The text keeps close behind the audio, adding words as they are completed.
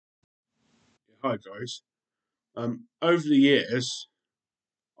Hi guys. Over the years,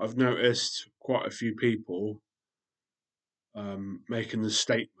 I've noticed quite a few people making the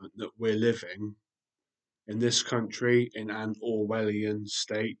statement that we're living in this country in an Orwellian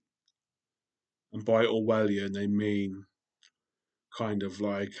state, and by Orwellian they mean kind of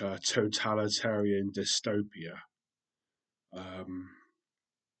like a totalitarian dystopia. Um,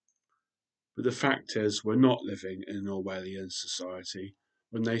 but the fact is, we're not living in an Orwellian society.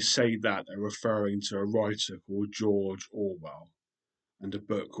 When they say that, they're referring to a writer called George Orwell and a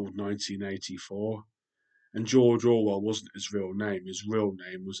book called 1984. And George Orwell wasn't his real name. His real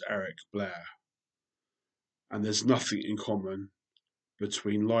name was Eric Blair. And there's nothing in common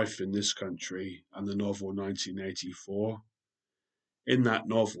between life in this country and the novel 1984. In that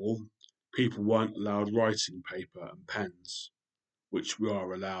novel, people weren't allowed writing paper and pens, which we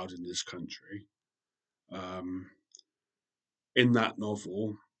are allowed in this country. Um, in that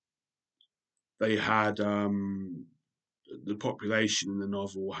novel, they had the population in the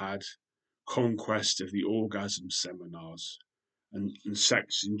novel had conquest of the orgasm seminars, and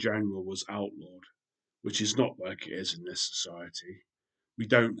sex in general was outlawed, which is not like it is in this society. We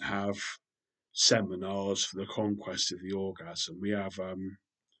don't have seminars for the conquest of the orgasm. We have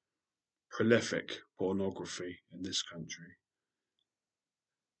prolific pornography in this country.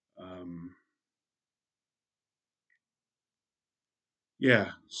 Um,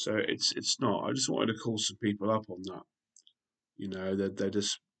 yeah, so it's not. I just wanted to call some people up on that. They're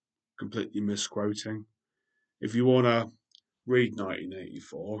just completely misquoting. If you want to read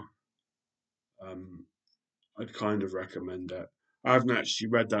 1984, um, I'd kind of recommend it. I haven't actually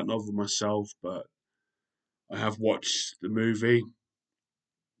read that novel myself, but I have watched the movie,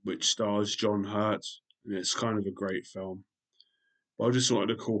 which stars John Hurt, and it's kind of a great film. But I just wanted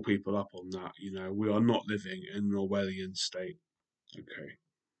to call people up on that. We are not living in an Orwellian state. Okay.